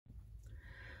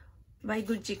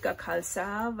Vaheguru Ji Ka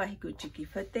Khalsa, Vaheguru Ji Ki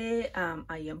Fateh.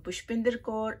 I am Pushpinder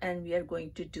Kaur and we are going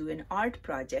to do an art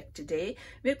project today.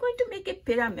 We are going to make a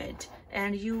pyramid,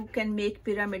 and you can make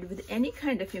pyramid with any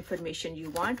kind of information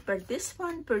you want, but this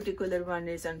one particular one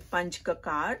is on Panj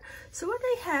Kakaar. So what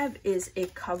I have is a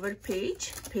cover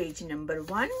page, page number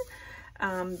 1.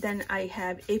 Then I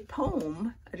have a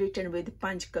poem written with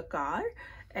Panj Kakaar,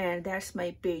 and that's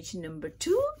my page number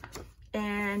 2.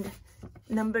 And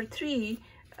number 3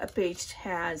 page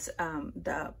has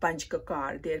the Panj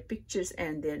Kakaar, their pictures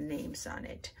and their names on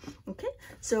it. Okay,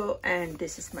 so, and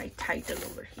this is my title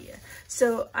over here.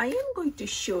 So I am going to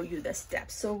show you the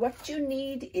steps. So what you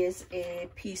need is a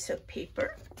piece of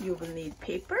paper. You will need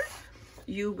paper.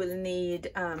 You will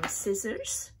need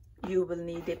scissors. You will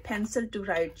need a pencil to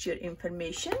write your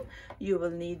information. You will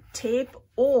need tape,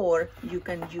 or you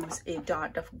can use a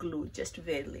dot of glue, just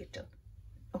very little.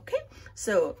 Okay,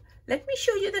 so let me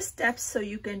show you the steps so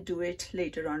you can do it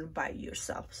later on by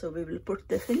yourself. So we will put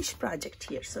the finished project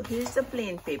here. So here's the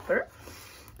plain paper.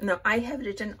 Now I have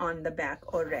written on the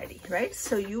back already, right?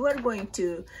 So you are going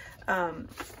to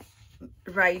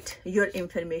write your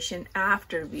information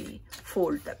after we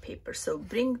fold the paper. So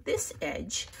bring this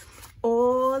edge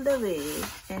all the way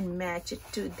and match it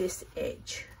to this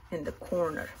edge in the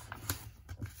corner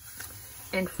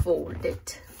and fold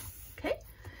it. Okay,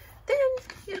 then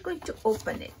you're going to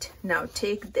open it. Now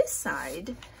take this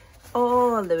side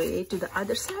all the way to the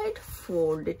other side,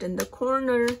 fold it in the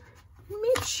corner,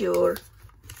 make sure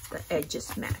the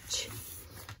edges match,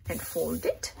 and fold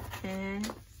it, and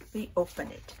we open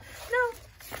it.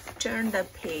 Now turn the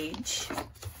page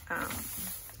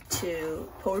to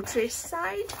portrait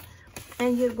side,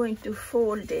 and you're going to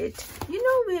fold it. You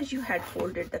know where you had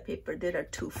folded the paper, there are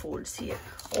 2 folds here,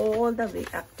 all the way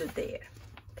up to there.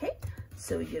 Okay,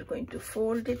 so you're going to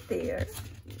fold it there.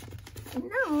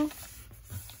 Now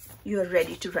you're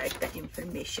ready to write the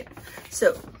information.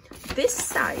 So this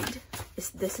side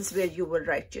this is where you will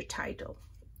write your title,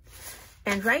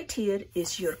 and right here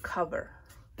is your cover.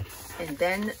 And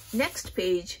then next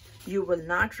page you will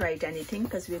not write anything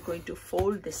because we're going to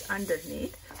fold this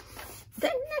underneath.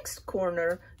 Then next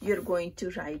corner you're going to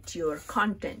write your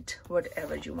content,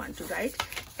 whatever you want to write,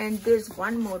 and there's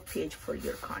 1 more page for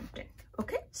your content.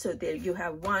 Okay, so there you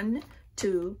have 1,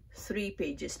 2, 3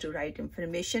 pages to write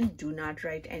information. Do not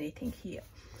write anything here.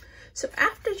 So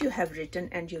after you have written,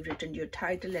 and you've written your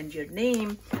title and your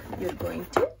name, you're going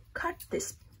to cut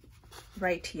this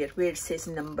right here where it says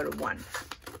number 1.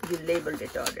 You labeled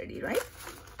it already, right?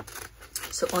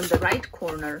 So on the right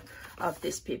corner of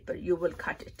this paper you will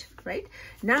cut it. Right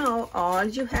now all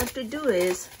you have to do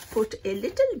is put a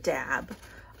little dab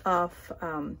of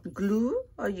glue,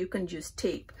 or you can use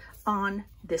tape, on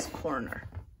this corner,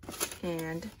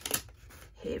 and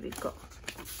here we go.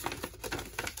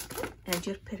 And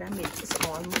your pyramid is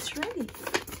almost ready,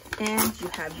 and you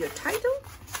have your title.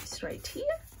 It's right here.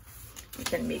 You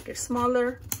can make it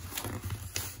smaller,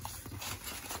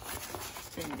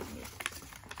 and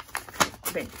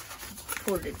then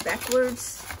fold it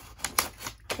backwards,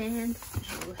 and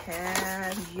you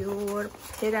have your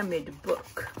pyramid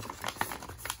book.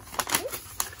 Okay.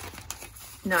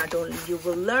 Not only you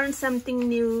will learn something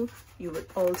new, you will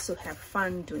also have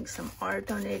fun doing some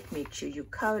art on it. Make sure you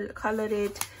color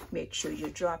it, make sure you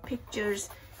draw pictures,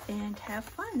 and have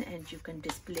fun. And you can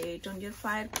display it on your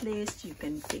fireplace. You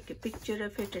can take a picture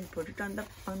of it and put it on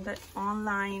the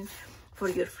online for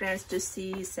your friends to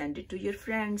see. Send it to your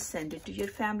friends, send it to your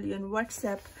family on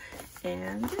WhatsApp,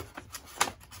 and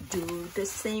do the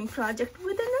same project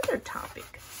with another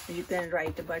topic. You can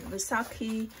write about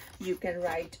Vaisakhi, you can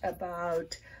write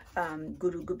about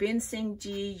Guru Gobind Singh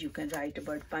Ji, you can write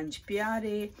about Panj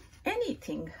Pyare,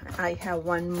 anything. I have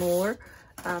 1 more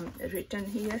written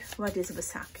here. What is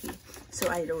Vaisakhi? So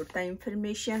I wrote the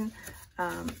information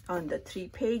on the 3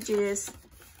 pages,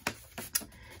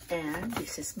 and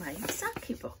this is my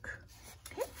Vaisakhi book.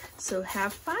 Okay, so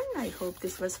have fun. I hope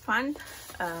this was fun.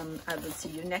 I will see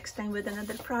you next time with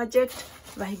another project.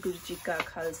 Vaheguru Ji Ka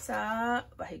Khalsa,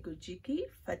 Vaheguru Ji Ki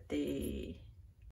Fateh.